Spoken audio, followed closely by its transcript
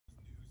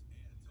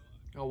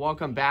Well,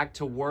 welcome back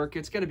to work.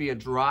 It's going to be a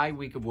dry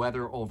week of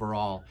weather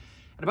overall.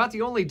 And about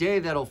the only day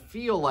that'll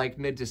feel like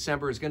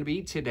mid-December is going to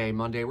be today,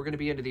 Monday. We're going to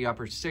be into the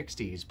upper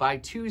 60s. By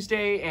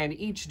Tuesday and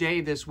each day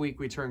this week,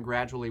 we turn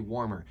gradually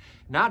warmer.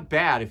 Not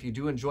bad if you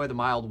do enjoy the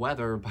mild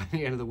weather. By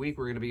the end of the week,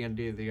 we're going to be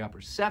into the upper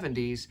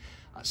 70s.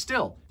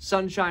 Still,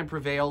 sunshine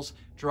prevails.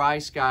 Dry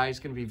skies,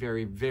 going to be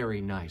very,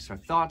 very nice. Our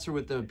thoughts are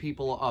with the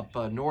people up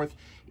north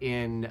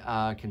in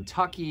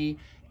Kentucky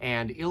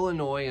and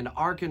Illinois and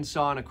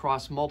Arkansas and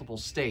across multiple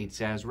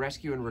states as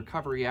rescue and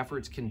recovery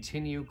efforts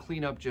continue.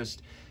 Cleanup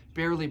just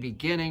barely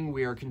beginning.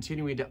 We are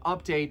continuing to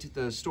update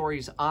the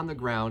stories on the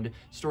ground,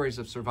 stories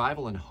of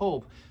survival and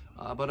hope,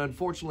 but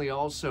unfortunately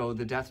also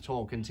the death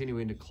toll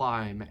continuing to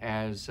climb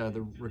as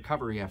the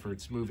recovery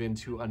efforts move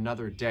into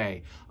another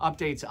day.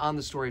 Updates on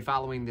the story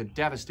following the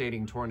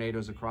devastating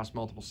tornadoes across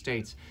multiple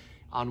states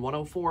on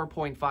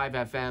 104.5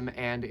 FM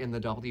and in the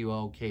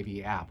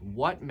WOKV app.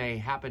 What may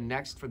happen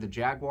next for the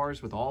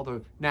Jaguars with all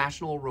the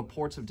national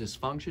reports of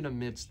dysfunction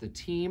amidst the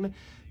team?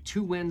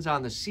 2 wins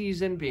on the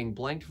season, being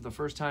blanked for the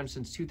first time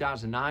since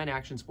 2009.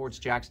 Action Sports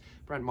Jack's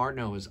Brent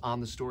Martineau is on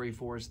the story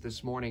for us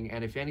this morning.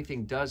 And if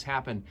anything does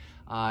happen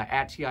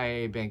at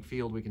TIAA Bank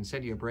Field, we can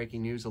send you a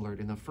breaking news alert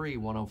in the free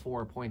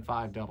 104.5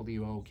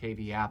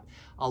 WOKV app.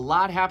 A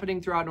lot happening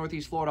throughout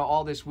Northeast Florida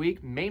all this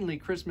week, mainly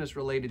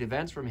Christmas-related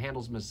events from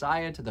Handel's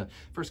Messiah to the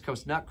First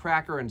Coast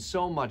Nutcracker and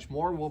so much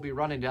more. We'll be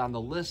running down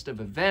the list of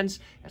events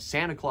as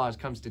Santa Claus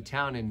comes to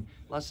town in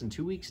less than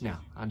 2 weeks now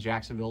on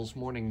Jacksonville's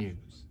Morning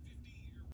News.